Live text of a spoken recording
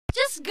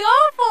go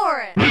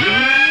for it!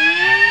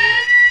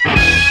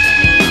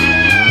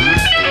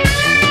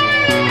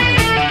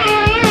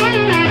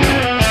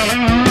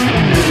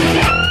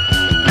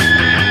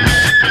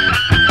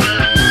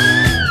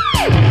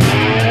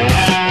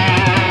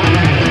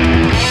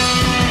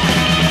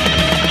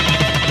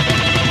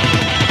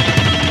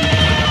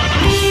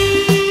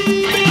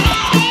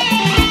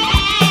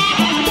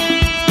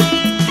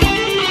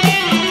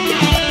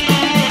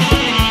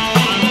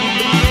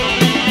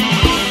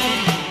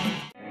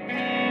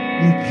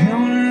 You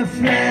come in a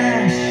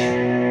flash,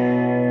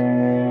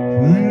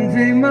 wouldn't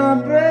take my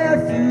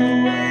breath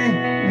away.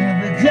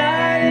 Never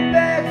got it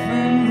back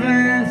from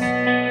France,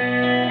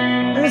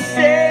 and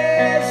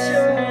said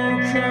so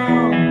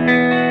calm.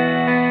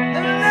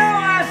 And I know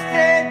I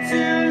stayed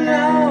too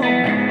long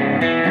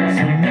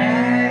tonight.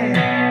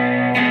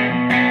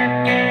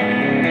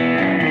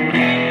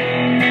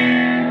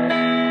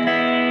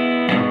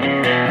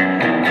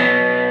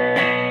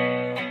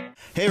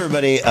 Hey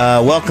everybody,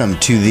 welcome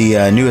to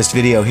the newest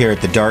video here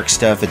at The Dark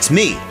Stuff. It's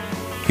me,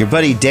 your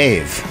buddy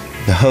Dave,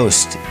 the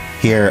host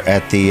here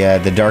at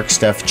the Dark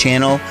Stuff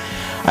channel.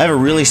 I have a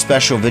really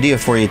special video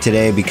for you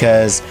today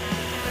because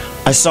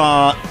I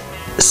saw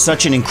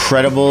such an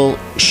incredible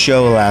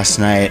show last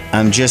night.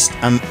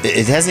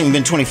 It hasn't even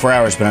been 24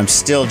 hours, but I'm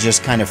still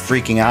just kind of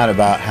freaking out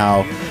about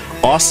how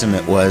awesome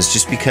it was,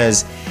 just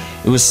because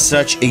it was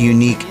such a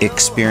unique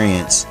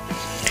experience.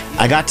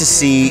 I got to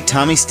see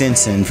Tommy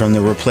Stinson from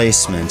The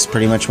Replacements,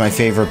 pretty much my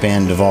favorite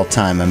band of all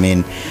time. I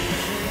mean,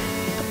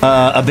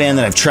 a band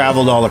that I've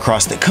traveled all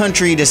across the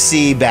country to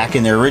see back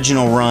in their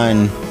original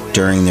run,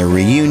 during their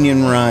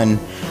reunion run.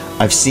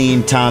 I've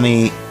seen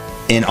Tommy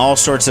in all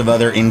sorts of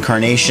other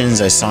incarnations.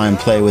 I saw him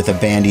play with a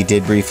band he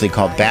did briefly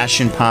called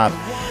Bash and Pop.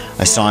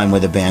 I saw him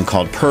with a band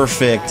called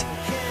Perfect.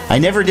 I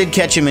never did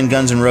catch him in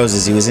Guns N'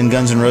 Roses. He was in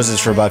Guns N' Roses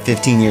for about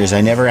 15 years.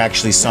 I never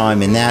actually saw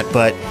him in that,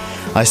 but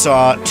I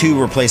saw 2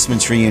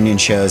 Replacements reunion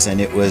shows, and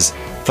it was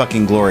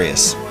fucking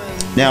glorious.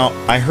 Now,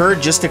 I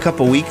heard just a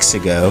couple weeks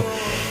ago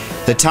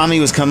that Tommy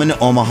was coming to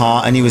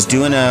Omaha, and he was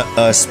doing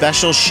a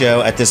special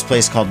show at this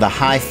place called the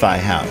Hi-Fi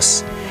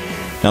House.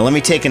 Now, let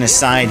me take an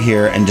aside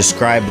here and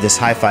describe this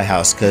Hi-Fi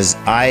House, because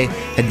I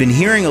had been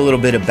hearing a little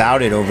bit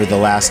about it over the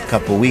last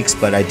couple weeks,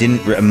 but I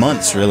didn't,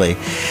 months really,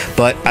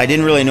 but I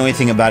didn't really know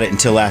anything about it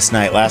until last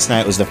night. Last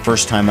night was the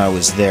first time I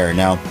was there.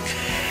 Now,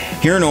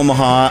 here in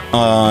Omaha,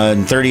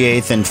 on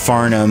 38th and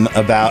Farnham,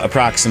 about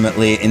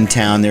approximately in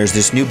town, there's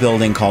this new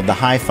building called the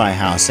Hi-Fi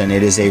House, and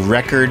it is a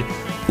record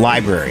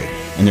library.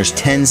 And there's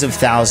tens of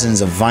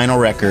thousands of vinyl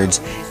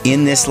records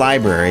in this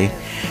library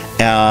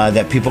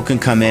that people can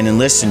come in and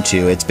listen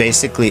to. It's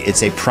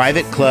a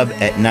private club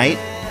at night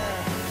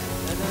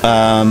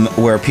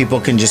where people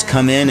can just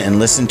come in and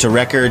listen to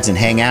records and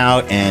hang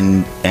out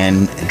and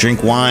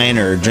drink wine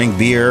or drink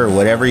beer or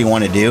whatever you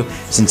want to do.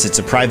 Since it's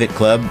a private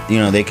club, you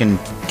know, they can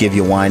give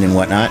you wine and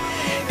whatnot.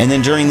 And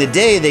then during the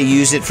day, they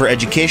use it for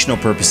educational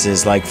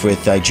purposes, like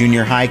with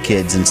junior high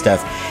kids and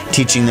stuff,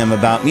 teaching them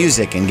about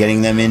music and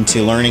getting them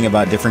into learning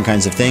about different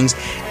kinds of things.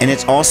 And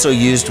it's also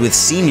used with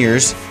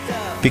seniors,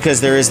 because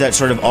there is that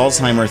sort of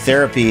Alzheimer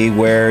therapy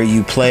where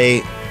you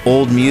play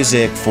old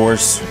music for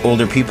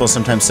older people,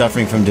 sometimes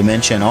suffering from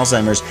dementia and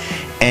Alzheimer's,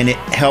 and it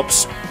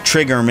helps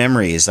trigger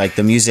memories. Like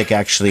the music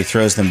actually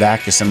throws them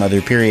back to some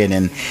other period,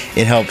 and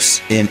it helps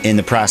in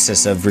the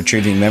process of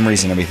retrieving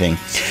memories and everything.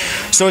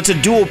 So it's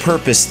a dual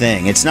purpose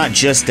thing. It's not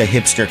just a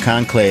hipster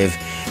conclave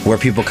where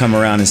people come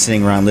around and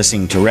sitting around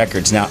listening to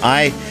records. Now,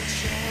 I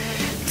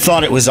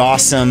thought it was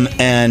awesome,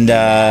 and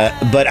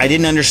but I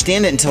didn't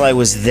understand it until I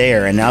was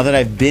there. And now that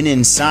I've been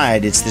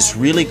inside, it's this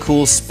really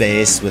cool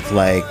space with,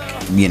 like,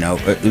 you know,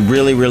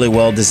 really, really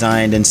well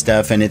designed and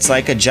stuff. And it's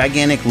like a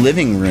gigantic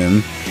living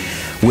room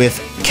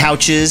with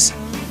couches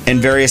and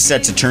various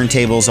sets of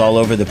turntables all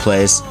over the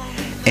place.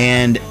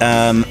 And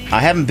I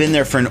haven't been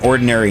there for an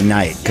ordinary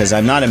night because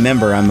I'm not a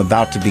member. I'm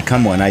about to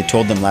become one. I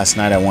told them last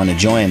night I want to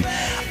join.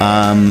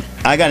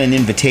 I got an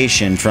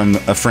invitation from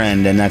a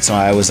friend, and that's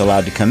why I was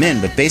allowed to come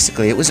in. But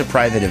basically, it was a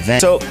private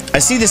event. So I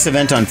see this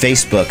event on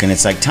Facebook, and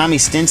it's like Tommy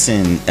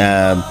Stinson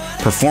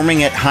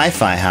performing at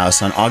Hi-Fi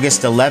House on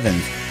August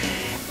 11th.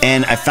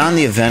 And I found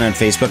the event on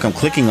Facebook. I'm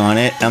clicking on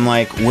it. I'm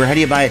like, how do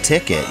you buy a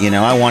ticket? You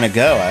know, I want to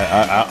go.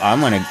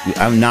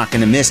 I'm not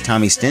going to miss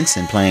Tommy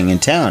Stinson playing in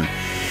town.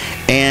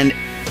 And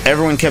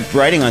everyone kept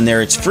writing on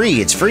there, it's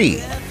free, it's free.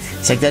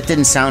 It's like, that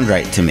didn't sound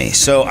right to me.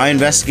 So I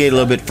investigated a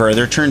little bit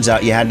further. Turns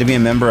out you had to be a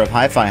member of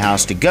Hi-Fi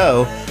House to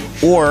go,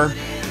 or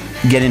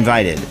get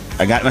invited.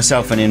 I got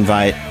myself an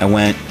invite. I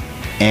went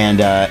and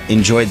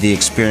enjoyed the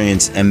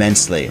experience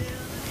immensely.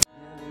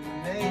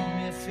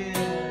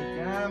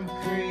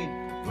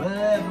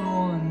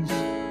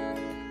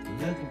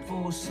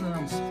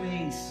 Some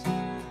space,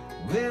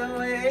 well,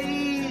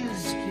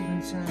 waves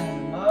keeping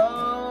time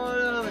all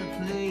over the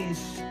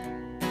place.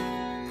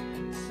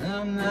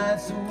 Some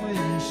nights I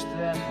wish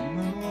that the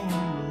moon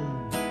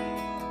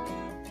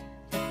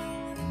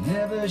would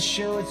never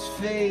show its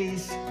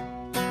face.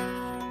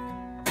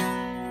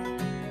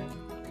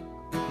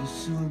 It's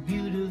so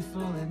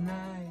beautiful at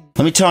night.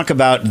 Let me talk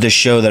about the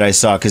show that I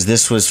saw, because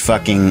this was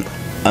fucking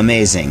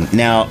amazing.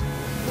 Now,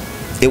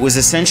 it was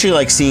essentially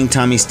like seeing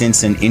Tommy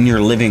Stinson in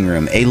your living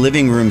room. A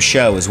living room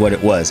show is what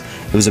it was.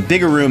 It was a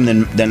bigger room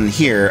than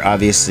here,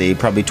 obviously,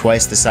 probably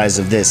twice the size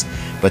of this.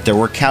 But there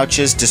were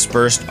couches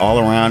dispersed all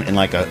around in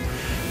like a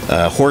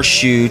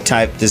horseshoe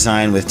type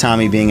design, with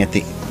Tommy being at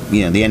the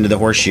the end of the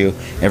horseshoe,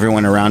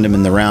 everyone around him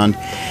in the round.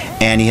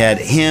 And he had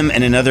him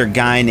and another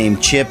guy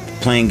named Chip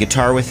playing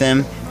guitar with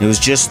him. It was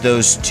just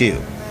those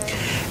two.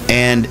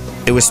 And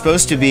it was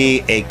supposed to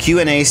be a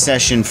Q&A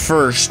session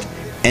first,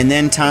 and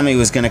then Tommy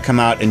was going to come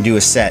out and do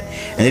a set.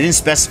 And they didn't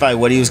specify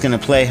what he was going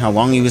to play, how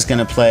long he was going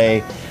to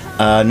play,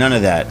 none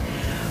of that.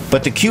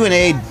 But the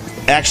Q&A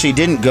actually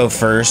didn't go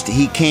first.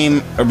 He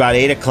came about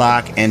 8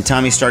 o'clock, and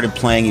Tommy started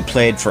playing. He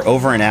played for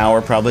over an hour,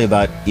 probably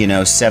about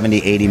 70,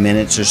 80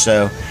 minutes or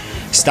so.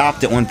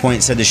 Stopped at one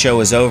point, said the show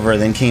was over,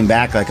 then came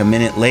back like a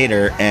minute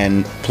later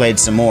and played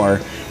some more,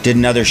 did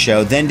another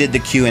show, then did the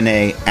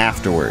Q&A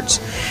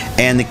afterwards.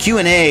 And the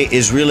Q&A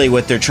is really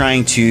what they're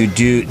trying to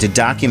do to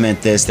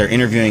document this. They're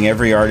interviewing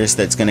every artist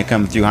that's going to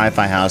come through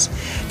Hi-Fi House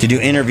to do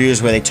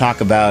interviews where they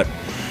talk about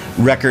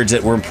records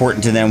that were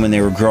important to them when they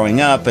were growing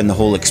up, and the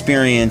whole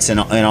experience and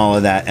all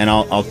of that. And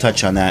I'll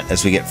touch on that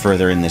as we get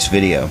further in this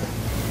video.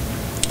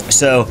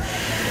 So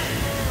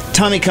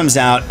Tommy comes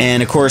out,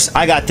 and of course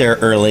I got there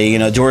early.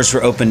 Doors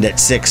were opened at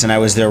 6, and I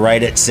was there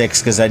right at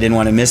 6 because I didn't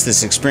want to miss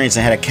this experience.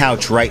 I had a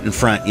couch right in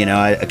front,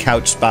 a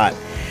couch spot,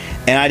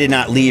 and I did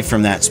not leave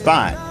from that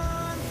spot.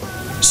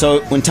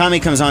 So when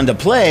Tommy comes on to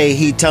play,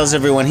 he tells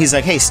everyone, he's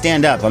like, hey,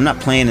 stand up. I'm not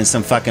playing in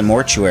some fucking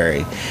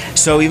mortuary.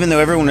 So even though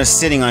everyone was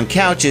sitting on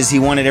couches, he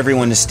wanted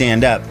everyone to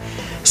stand up.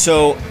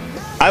 So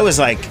I was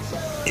like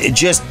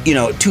just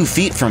 2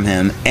 feet from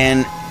him,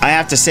 and I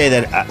have to say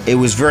that it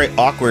was very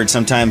awkward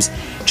sometimes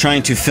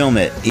trying to film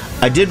it.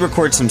 I did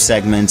record some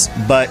segments,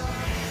 but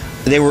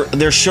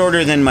they're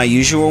shorter than my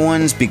usual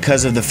ones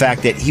because of the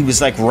fact that he was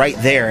like right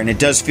there, and it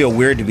does feel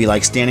weird to be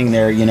like standing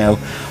there,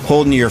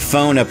 holding your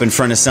phone up in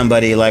front of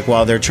somebody like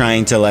while they're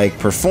trying to like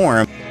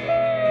perform.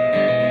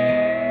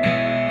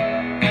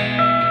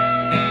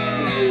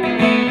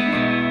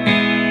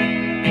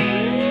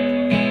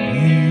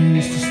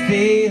 Used to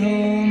stay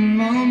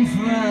home on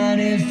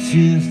Fridays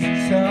just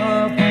to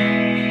talk.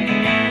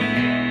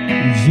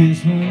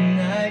 Just one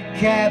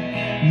nightcap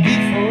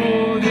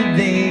before the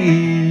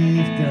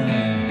day's done.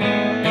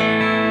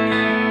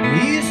 We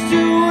used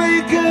to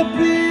wake up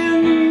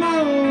in the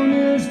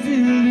morning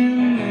still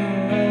in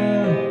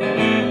love.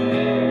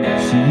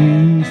 She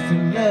used to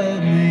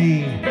love me,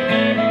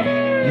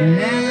 and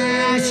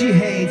now she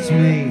hates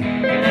me.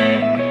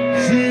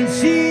 Since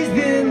she's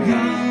been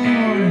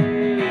gone,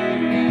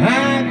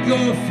 I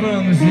go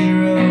from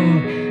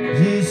 0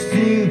 to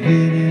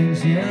stupid and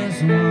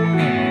just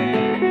one.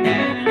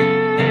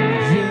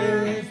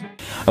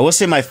 I will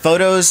say my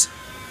photos,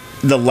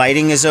 the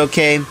lighting is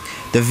okay.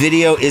 The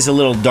video is a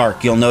little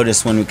dark. You'll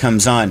notice when it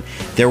comes on.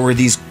 There were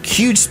these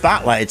huge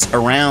spotlights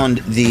around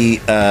the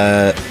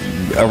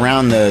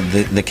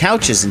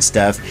couches and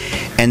stuff,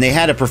 and they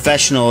had a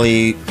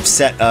professionally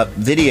set up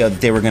video that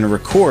they were going to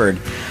record.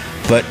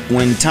 But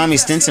when Tommy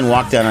Stinson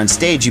walked out on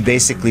stage, he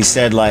basically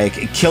said like,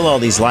 kill all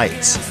these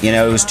lights.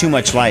 It was too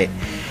much light.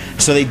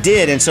 So they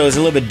did, and so it was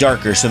a little bit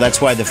darker. So that's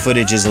why the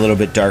footage is a little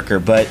bit darker.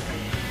 But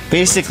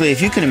basically,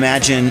 if you can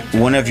imagine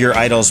one of your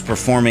idols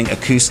performing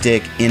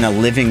acoustic in a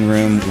living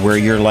room where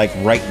you're like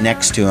right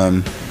next to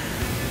him,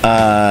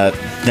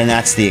 then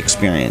that's the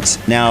experience.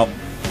 Now,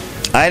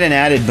 I had an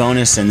added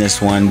bonus in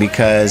this one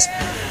because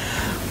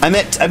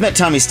I've met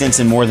Tommy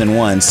Stinson more than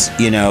once,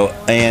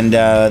 and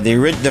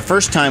the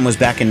first time was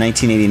back in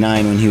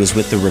 1989 when he was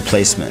with the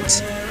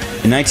Replacements.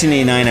 In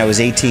 1989, I was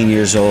 18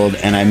 years old,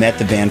 and I met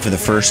the band for the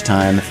first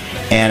time,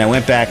 and I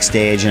went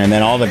backstage, and I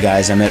met all the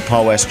guys. I met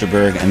Paul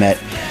Westerberg, I met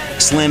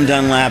Slim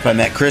Dunlap, I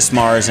met Chris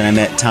Mars, and I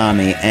met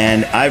Tommy.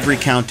 And I've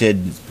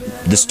recounted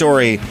the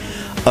story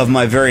of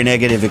my very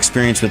negative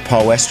experience with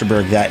Paul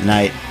Westerberg that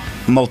night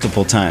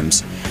multiple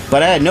times.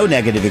 But I had no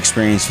negative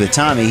experience with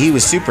Tommy. He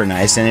was super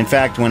nice, and in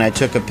fact, when I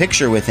took a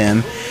picture with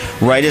him,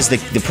 right as the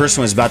person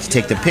was about to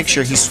take the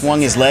picture, he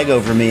swung his leg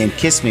over me and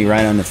kissed me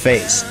right on the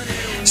face.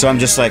 So I'm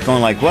just like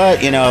going like,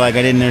 what? Like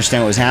I didn't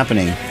understand what was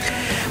happening.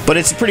 But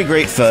it's a pretty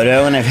great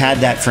photo, and I've had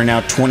that for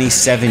now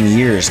 27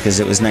 years because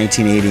it was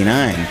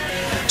 1989.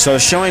 So I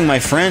was showing my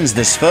friends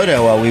this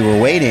photo while we were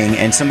waiting,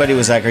 and somebody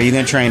was like, are you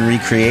going to try and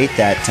recreate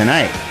that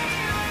tonight?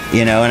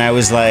 And I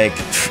was like,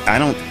 I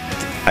don't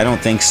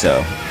think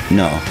so.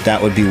 No,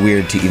 that would be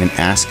weird to even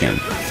ask him.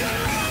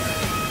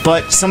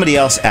 But somebody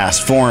else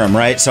asked for him,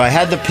 right? So I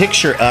had the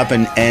picture up,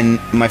 and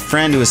my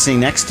friend who was sitting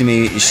next to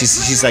me,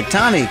 she's like,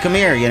 Tommy, come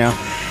here,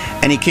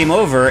 And he came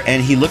over,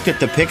 and he looked at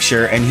the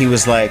picture, and he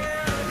was like,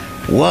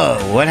 whoa,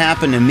 what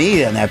happened to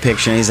me in that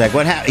picture? And he's like,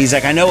 he's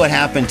like, I know what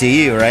happened to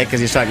you, right? Because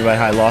he's talking about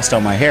how I lost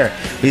all my hair.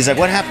 But he's like,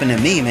 what happened to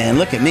me, man?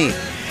 Look at me.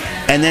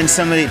 And then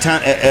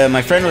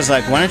my friend was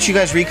like, why don't you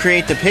guys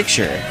recreate the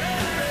picture?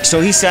 So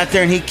he sat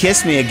there and he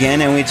kissed me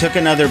again, and we took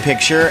another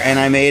picture, and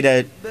I made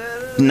a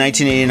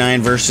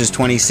 1989 versus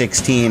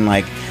 2016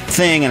 like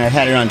thing, and I've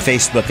had it on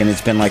Facebook, and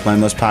it's been like my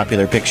most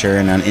popular picture,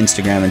 and on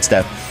Instagram and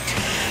stuff.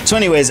 So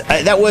anyways,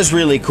 that was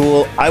really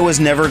cool. I was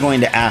never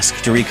going to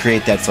ask to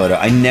recreate that photo.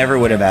 I never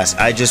would have asked.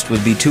 I just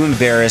would be too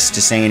embarrassed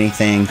to say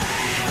anything.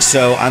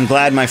 So I'm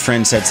glad my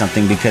friend said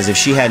something, because if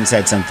she hadn't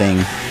said something,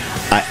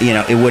 you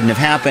know, it wouldn't have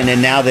happened.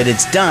 And now that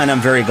it's done,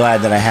 I'm very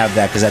glad that I have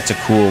that, because that's a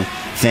cool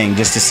thing,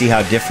 just to see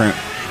how different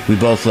we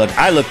both look.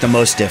 I look the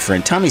most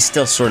different. Tommy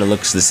still sort of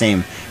looks the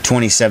same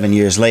 27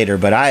 years later,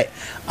 but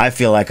I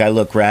feel like I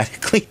look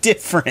radically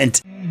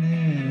different.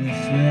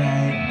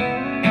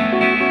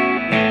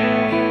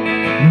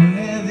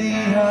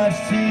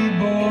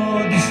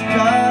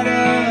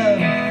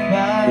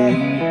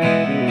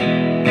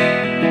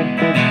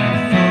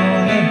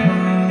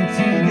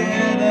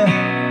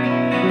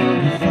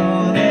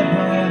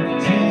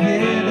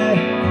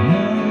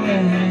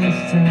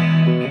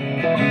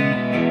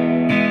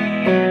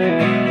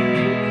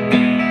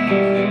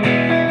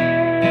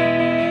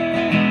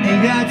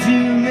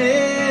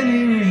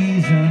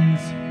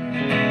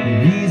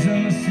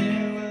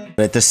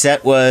 But the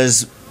set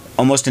was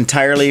almost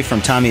entirely from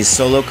Tommy's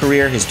solo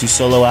career, his 2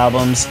 solo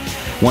albums,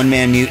 One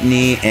Man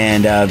Mutiny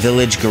and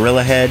Village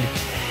Gorilla Head,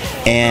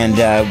 and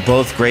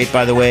both great,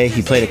 by the way.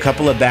 He played a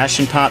couple of Bash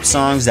and Pop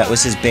songs. That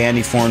was his band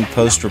he formed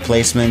post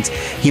Replacements.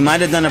 He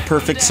might have done a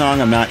Perfect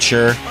song, I'm not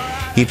sure.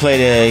 He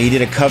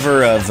did a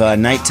cover of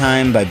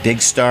Nighttime by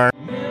Big Star.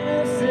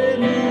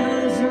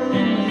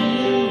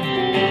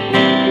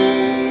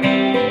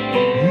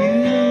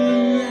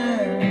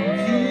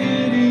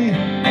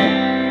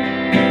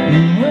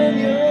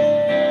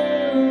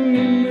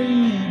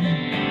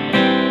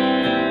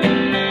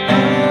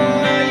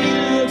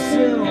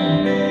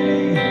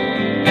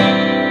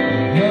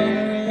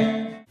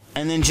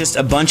 And then just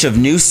a bunch of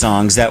new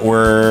songs that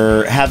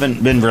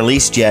haven't been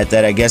released yet,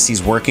 that I guess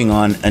he's working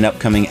on an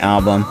upcoming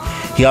album.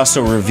 He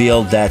also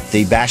revealed that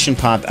the Bash and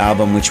Pop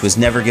album, which was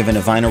never given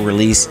a vinyl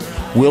release,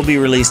 will be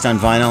released on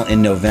vinyl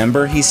in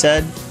November, he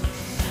said.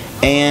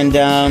 And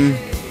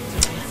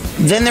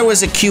then there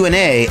was a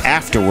Q&A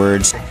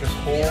afterwards. This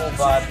whole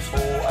vibe, this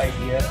whole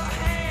idea,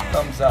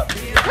 thumbs up.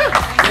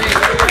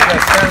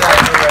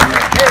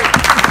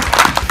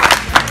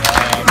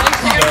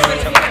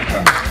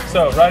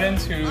 So right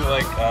into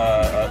like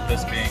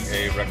this being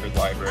a record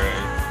library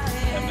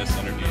and this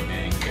interview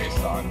being based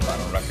on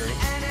vinyl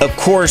records. Of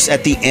course,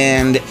 at the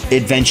end,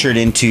 it ventured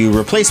into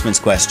Replacements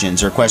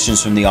questions, or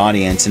questions from the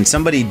audience, and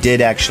somebody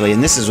did actually,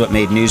 and this is what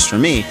made news for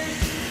me.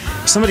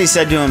 Somebody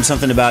said to him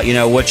something about, you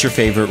know, what's your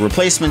favorite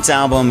Replacements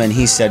album? And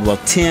he said, well,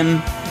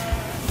 Tim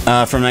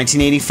from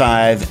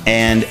 1985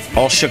 and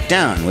All Shook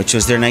Down, which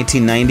was their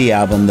 1990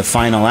 album, the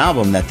final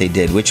album that they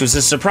did, which was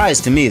a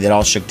surprise to me that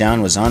All Shook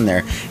Down was on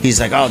there. He's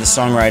like, oh, the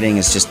songwriting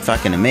is just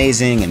fucking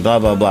amazing and blah,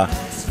 blah, blah.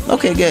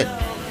 Okay, good.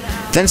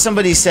 Then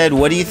somebody said,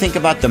 what do you think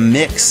about the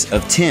mix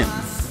of Tim?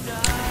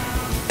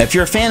 If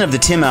you're a fan of the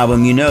Tim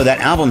album, you know that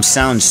album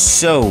sounds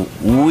so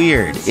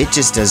weird. It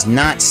just does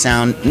not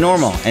sound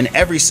normal. And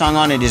every song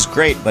on it is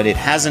great, but it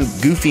has a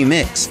goofy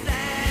mix.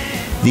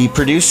 The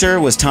producer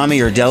was Tommy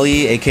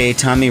Erdelyi, aka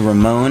Tommy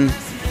Ramone,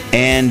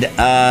 and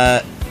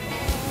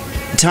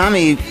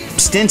Tommy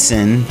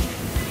Stinson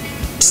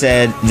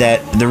said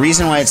that the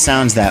reason why it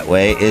sounds that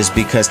way is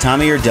because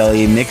Tommy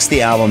Erdelyi mixed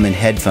the album in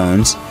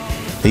headphones.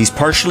 He's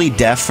partially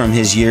deaf from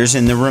his years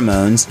in the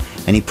Ramones,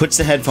 and he puts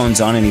the headphones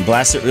on and he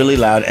blasts it really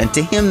loud, and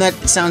to him that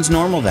sounds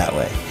normal that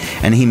way.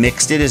 And he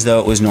mixed it as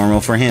though it was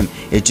normal for him.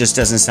 It just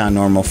doesn't sound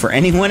normal for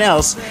anyone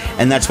else,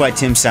 and that's why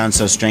Tim sounds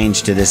so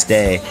strange to this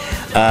day.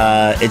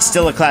 It's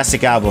still a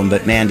classic album,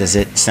 but man, does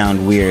it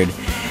sound weird.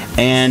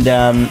 And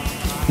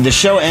the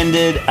show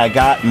ended. I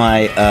got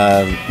my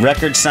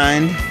record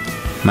signed,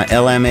 my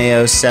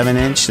LMAO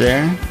 7-inch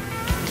there.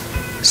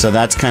 So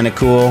that's kind of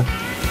cool.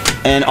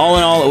 And all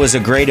in all, it was a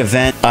great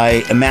event.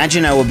 I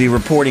imagine I will be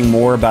reporting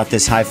more about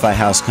this hi-fi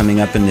house coming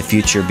up in the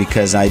future,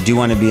 because I do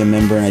want to be a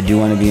member and I do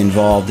want to be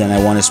involved, and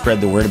I want to spread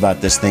the word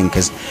about this thing,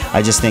 because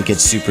I just think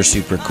it's super,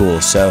 super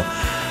cool. So,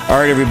 all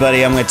right,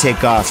 everybody, I'm going to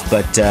take off,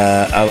 but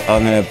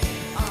I'm going to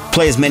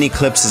play as many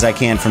clips as I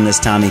can from this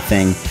Tommy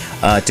thing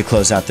to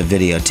close out the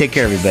video. Take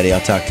care, everybody. I'll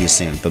talk to you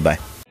soon. Bye-bye.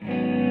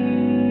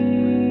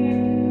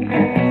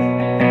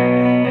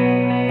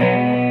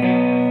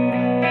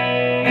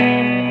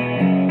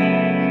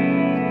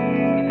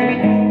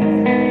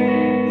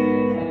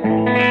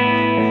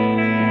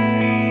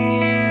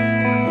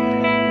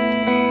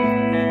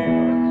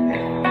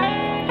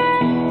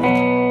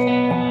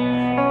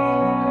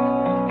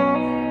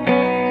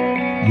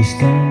 You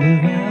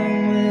stumbled around